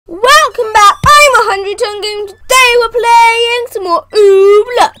Tun Gamers. Today we're playing some more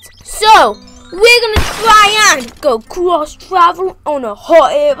Ooblets. So, we're gonna try and go cross-travel on a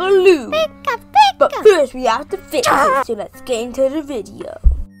hot air balloon. But first we have to fix it, so let's get into the video.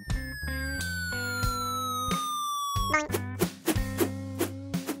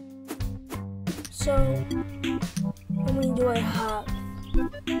 So, how many do I have?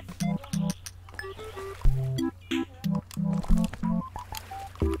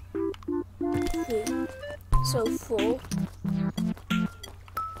 Three. So 4.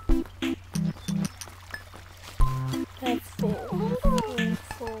 I have 4. 1, 4,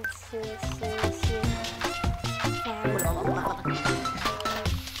 4, 4, 4, 5, 6, 7, 8.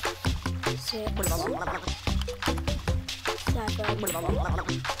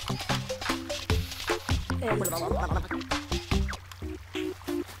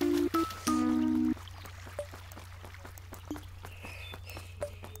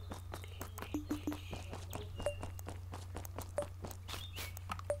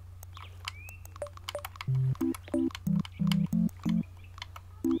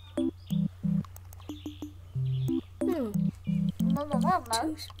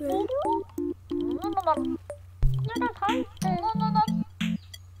 Too spread.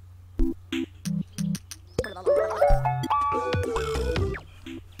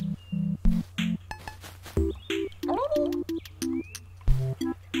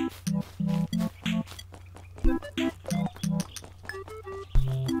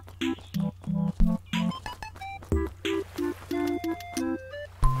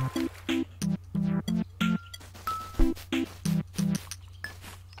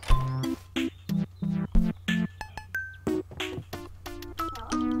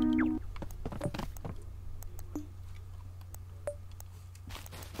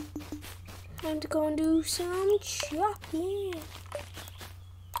 Time to go and do some shopping.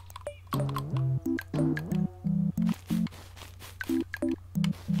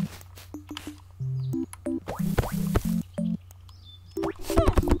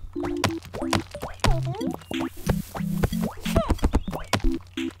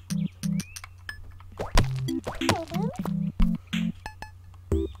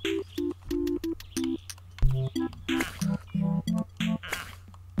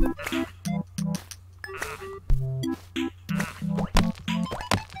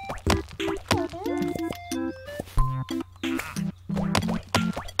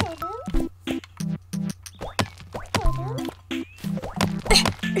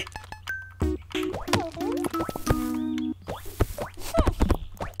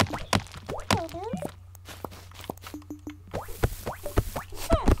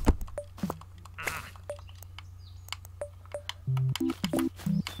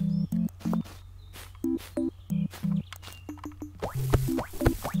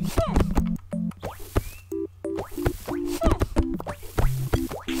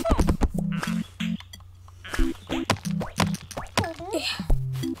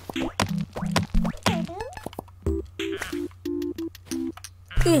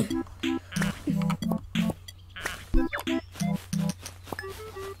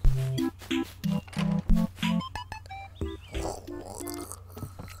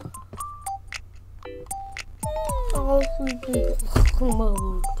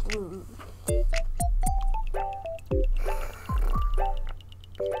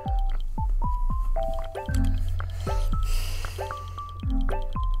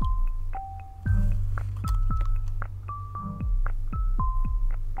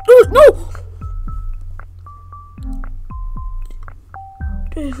 No!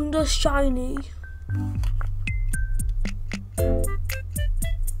 This one does shiny.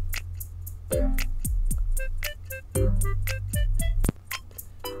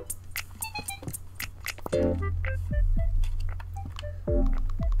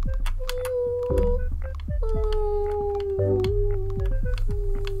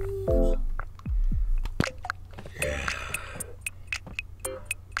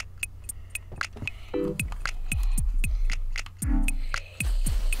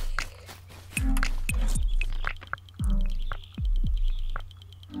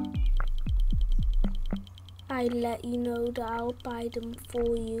 I let you know that I'll buy them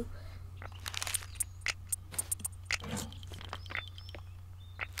for you.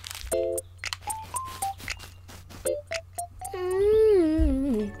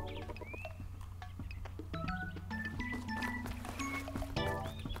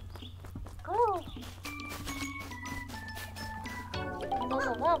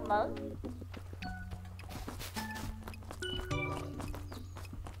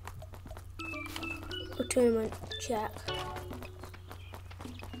 Tournament check.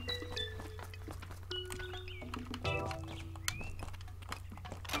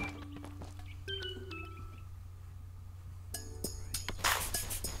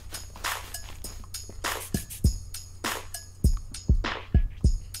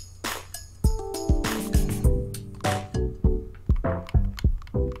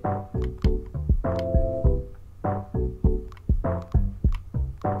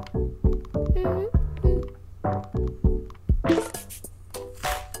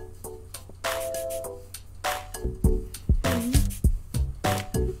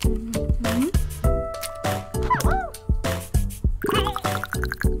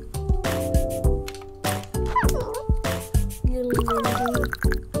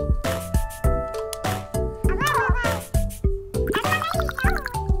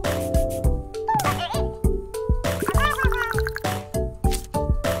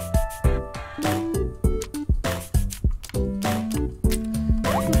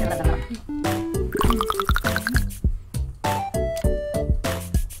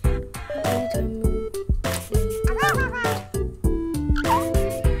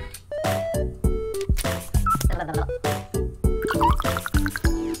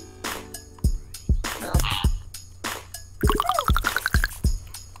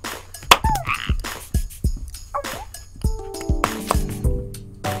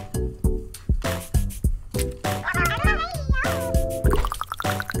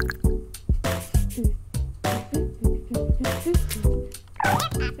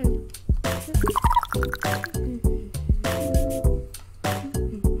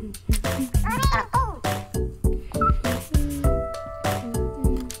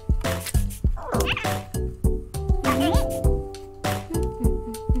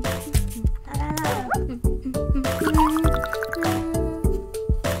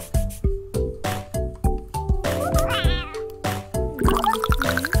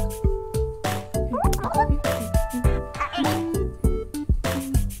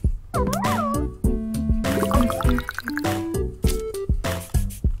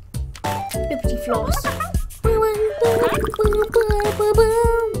 Floss.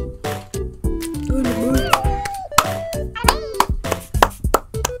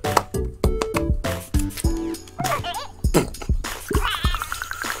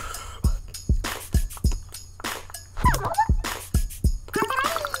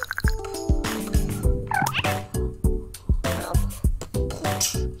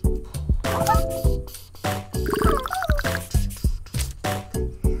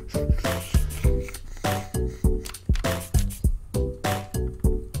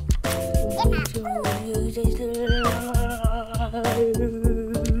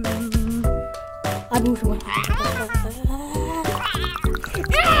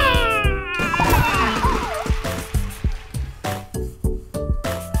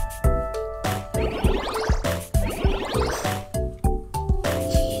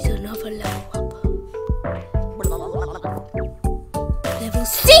 Here's another level up. Level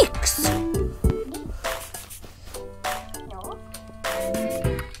 6!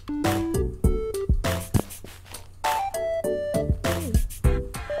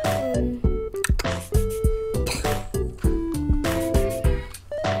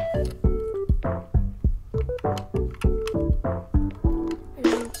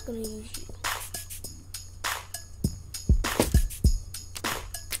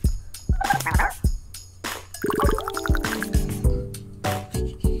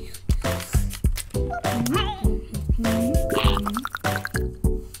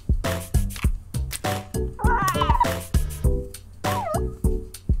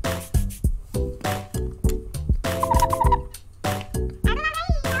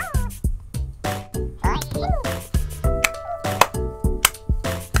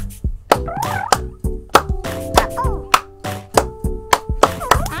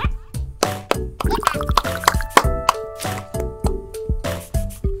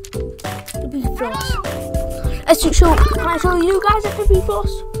 Can I show you guys a baby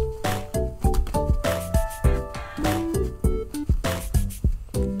floss?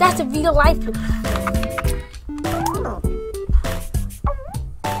 That's a real life look.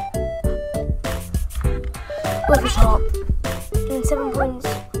 Worth a shot. Doing 7 points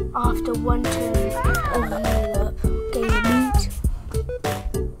after 1 turn of healing up. Getting meat.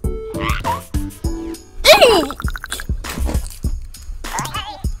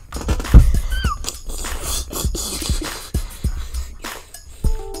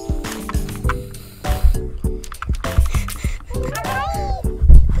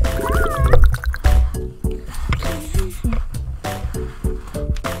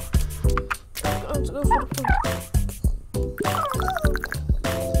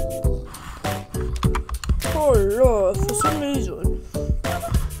 Oh Lord, for some reason,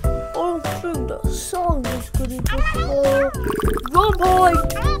 I don't think that song is good enough for 1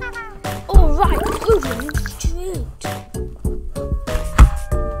 point. Alright, moving straight.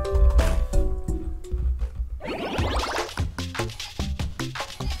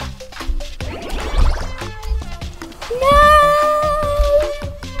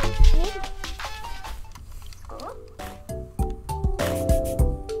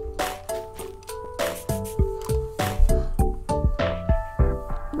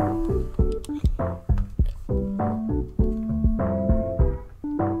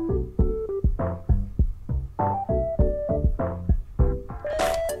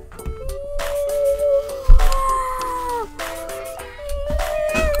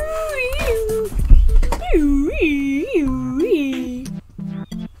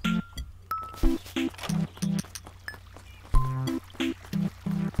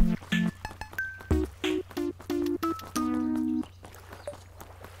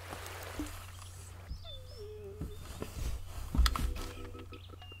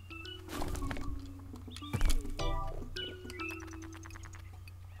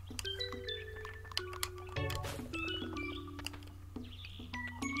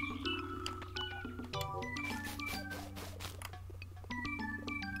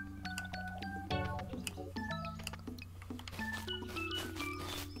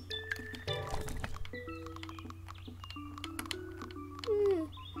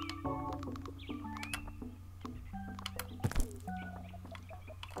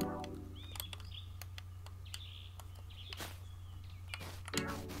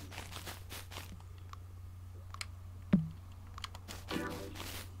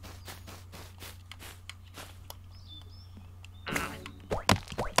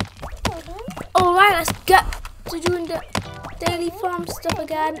 let's get to doing the daily farm stuff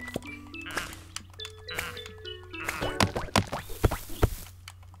again.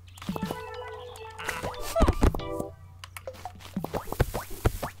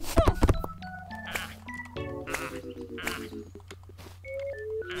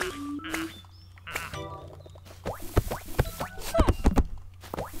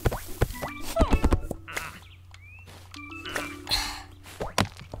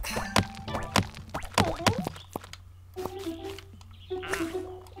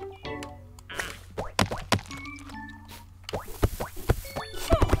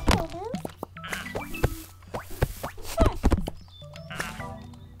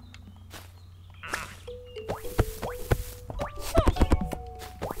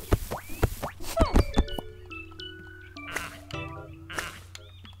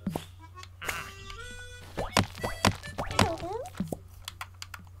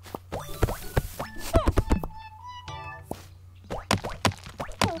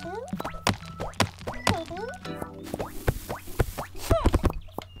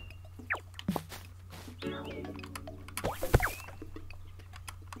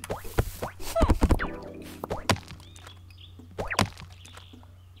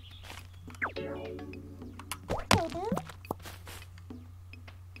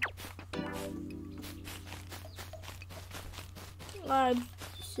 I'm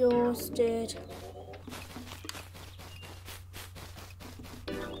exhausted.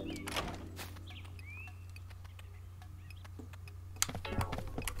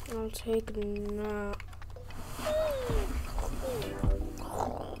 I'll take a nap.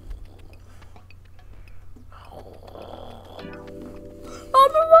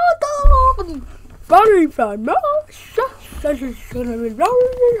 I'm a very famous. This is gonna be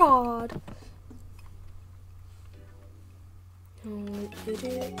very hard. Come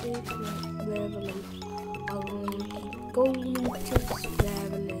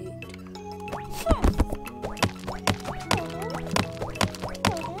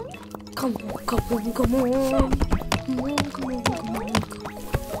on, come on, come on. Come on, come on, come on.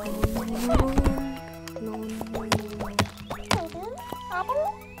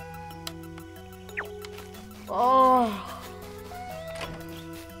 Oh.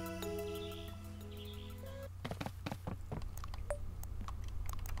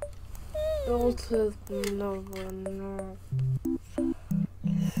 Also, no.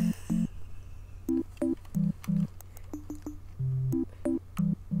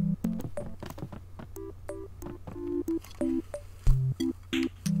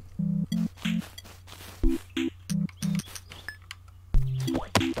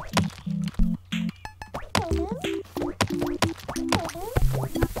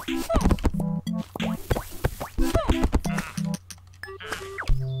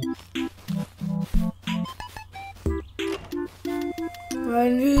 I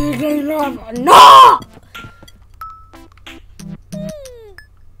need another. No!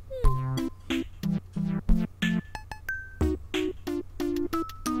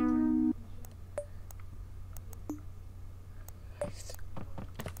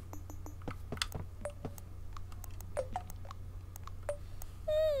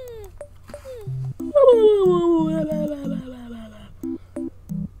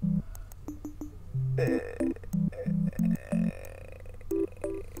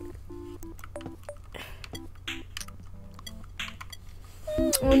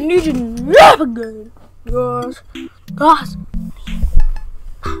 I need to nap again. Yes. Guys.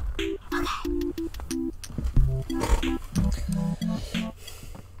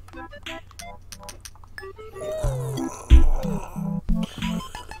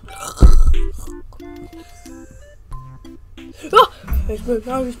 Oh,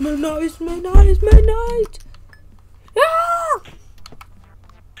 it's midnight. Ah!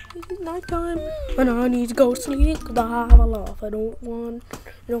 It's night time and I need to go to sleep because I have a laugh. I don't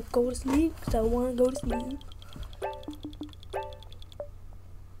go to sleep because I want to go to sleep.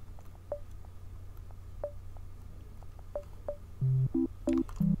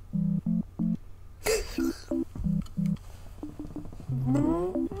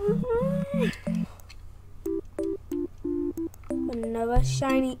 Another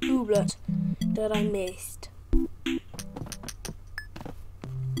shiny ooblet that I missed.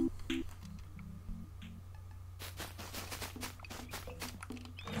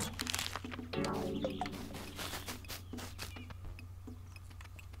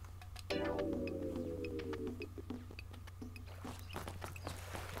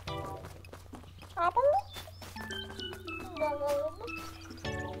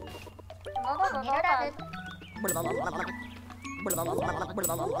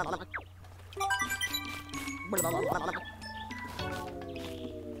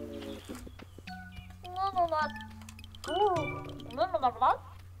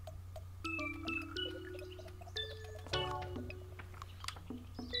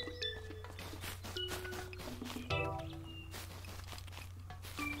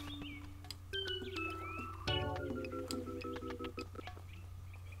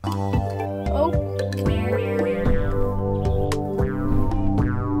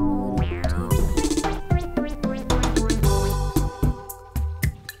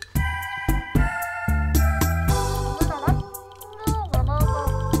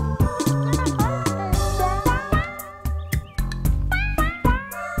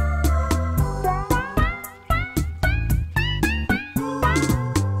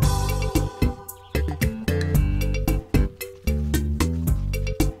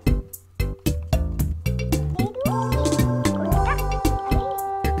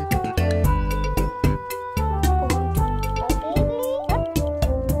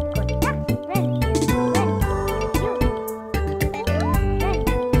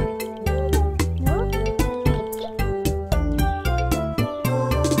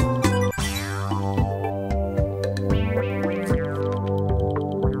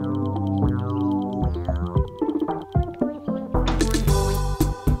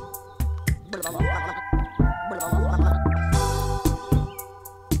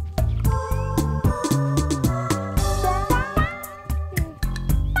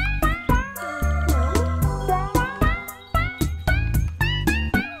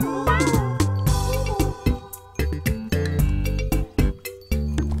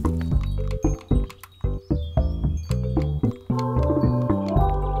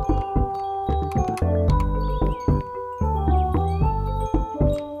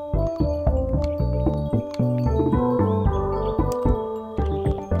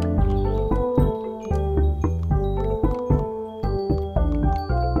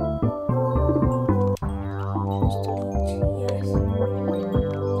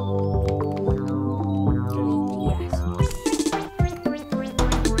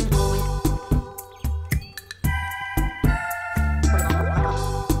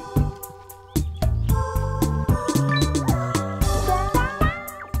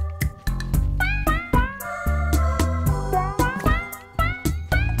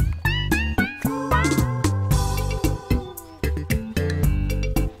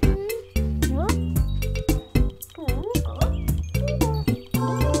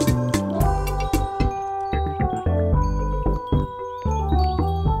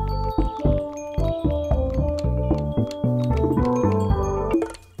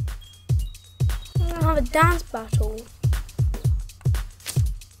 Dance battle.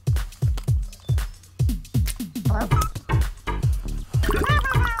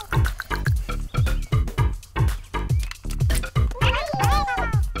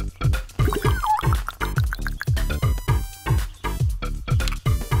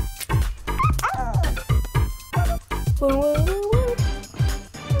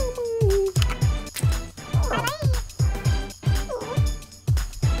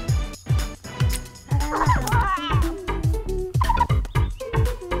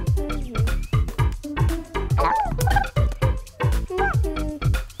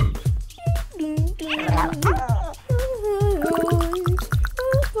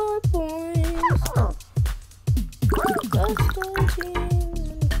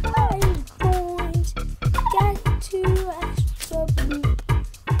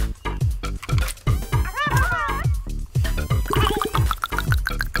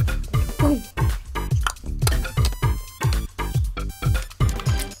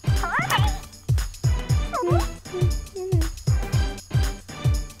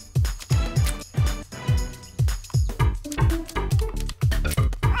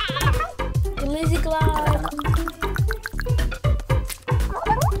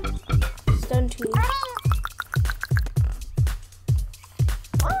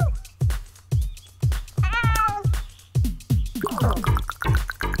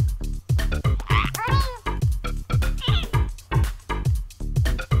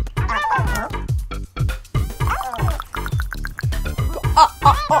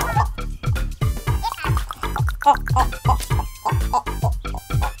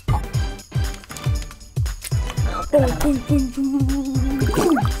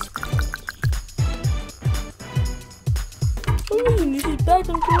 This is better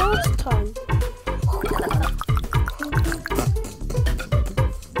than last time.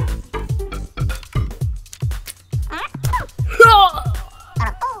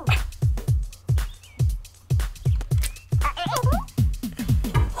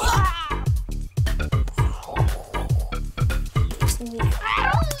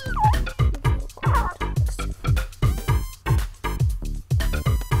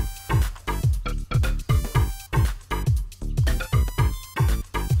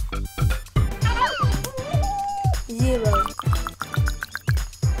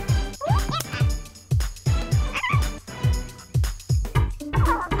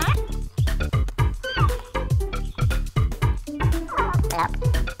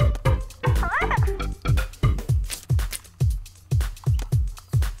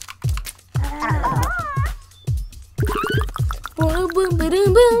 Boom, boom,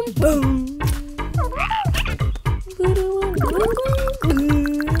 boom, boom, boom.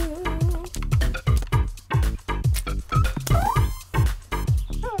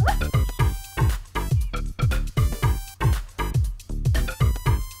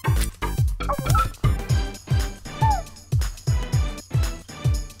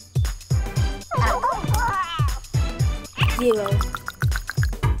 Zero.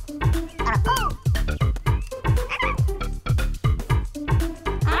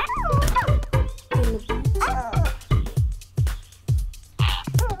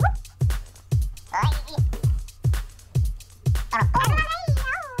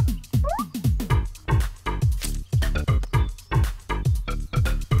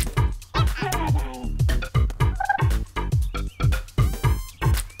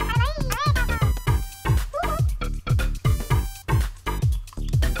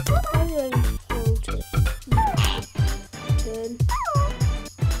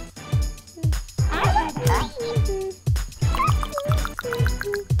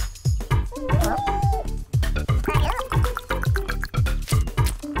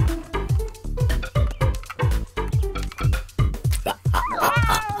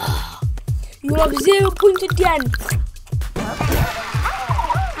 You have 0 points again.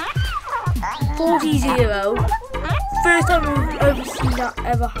 40-0. First time I've ever seen that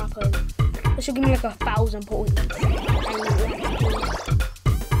ever happen. That should give me like 1,000 points.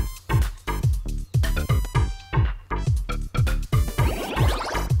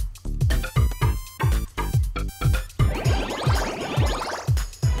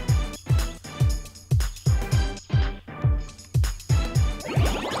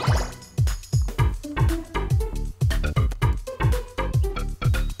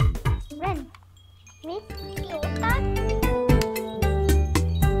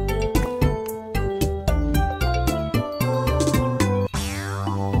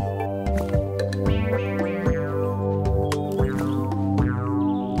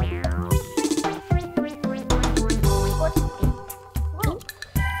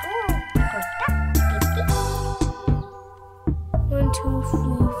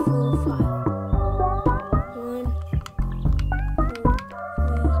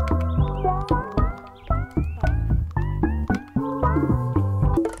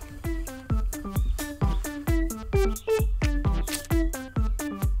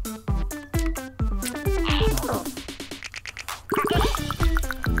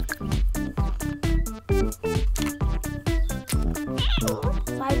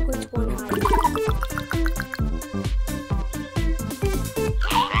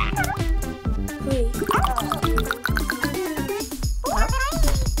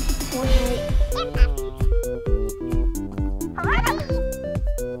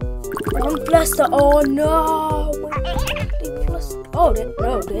 Fluster! Oh no! They fluster. Oh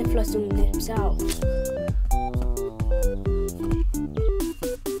no, they're flustering themselves.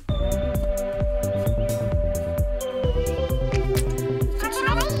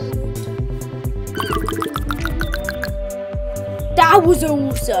 That was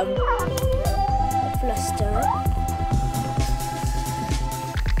awesome! Fluster.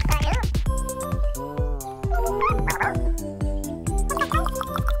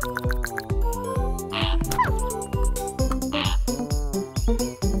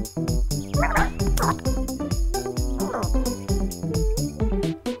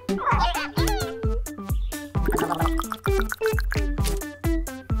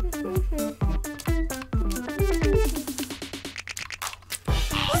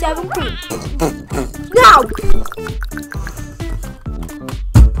 Now!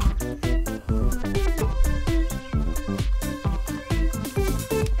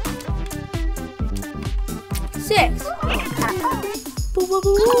 6.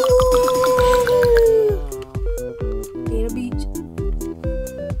 Need a beach.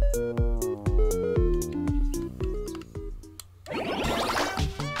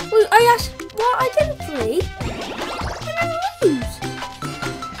 Wait, I asked what I did 3. And I lose.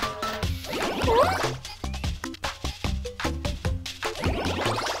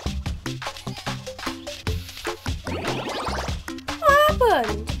 What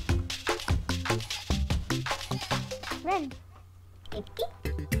happened? Run.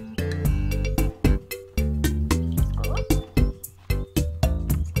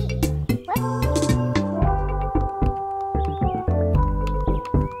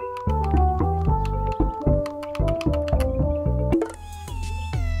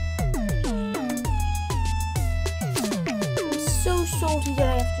 So salty that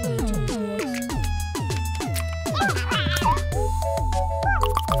I have to eat it.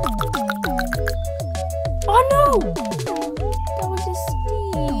 No! That was a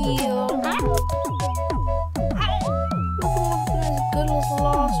steal. Look at as good as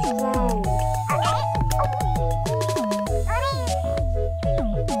last round.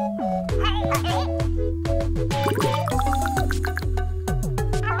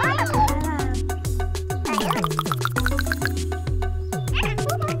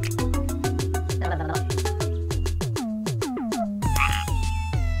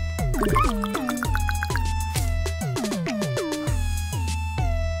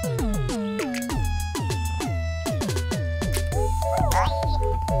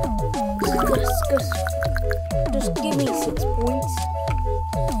 Just give me 6 points.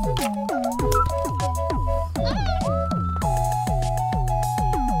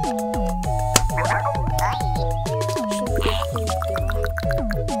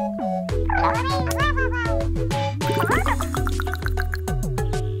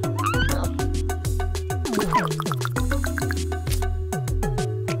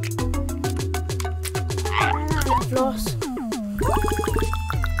 Loss.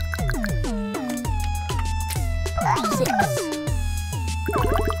 6.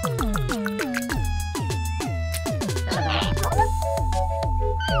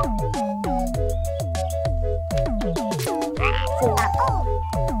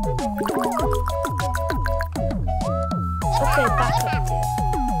 Okay, back up there.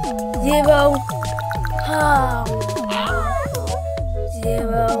 0. Oh.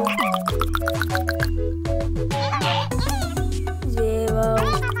 0. 0.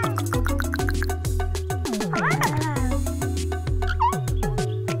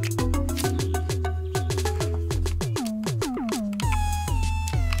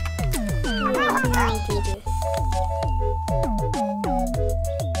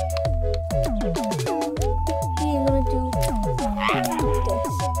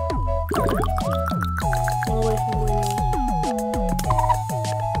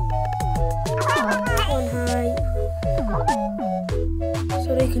 So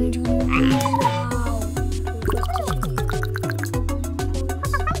they can do now.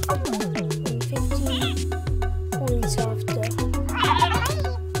 15 points after.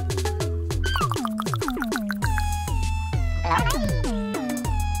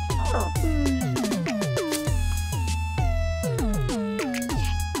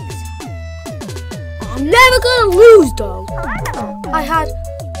 I'm never gonna lose though. I had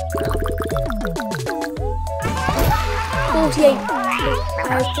 48.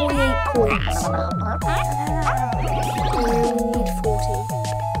 I have 48 points. I only need 40.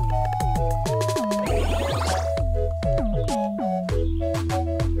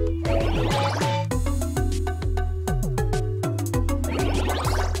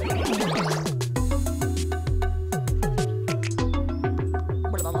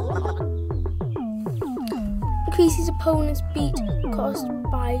 Increases opponent's beat cost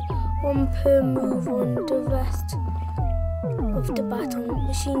by 1 per move on the rest of the battle.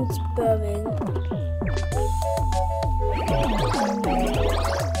 Machine spurring.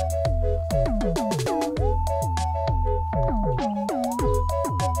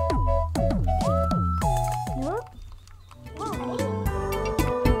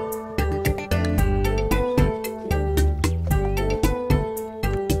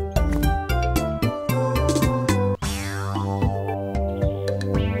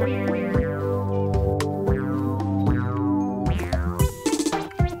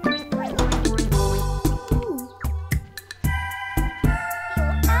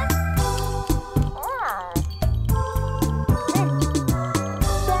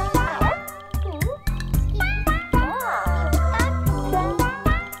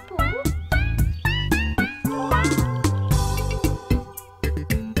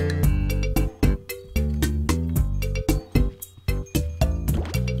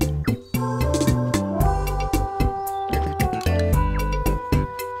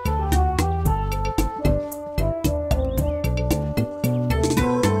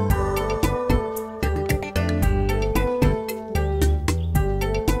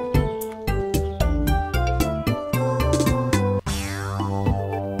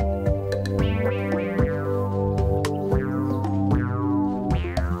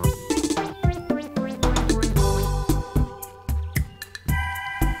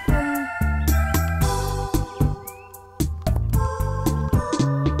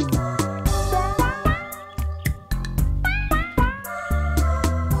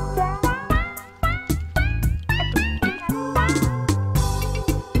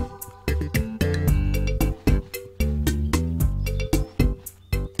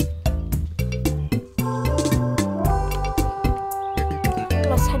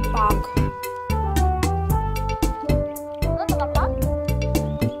 Let's head back.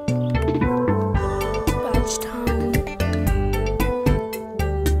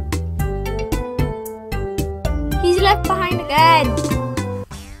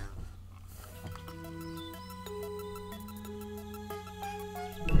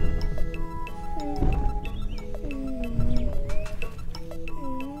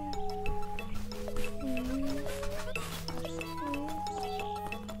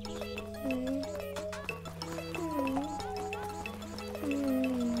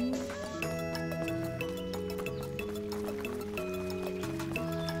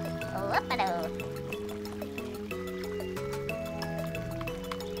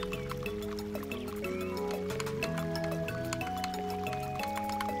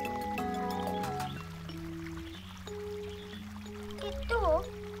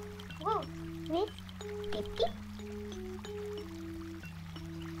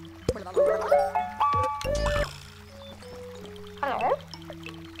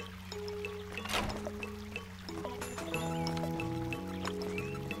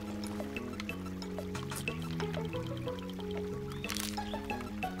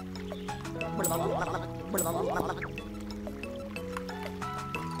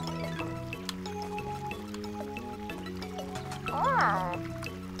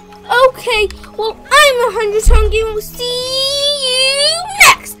 Okay, well, I'm 100 Tun Gamers. We'll see you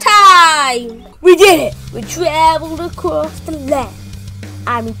next time. We did it. We traveled across the land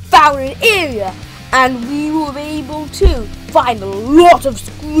and we found an area and we were able to find a lot of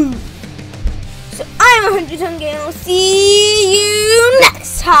screws. So I'm 100 Tun Gamers. See you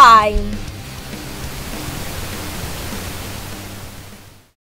next time.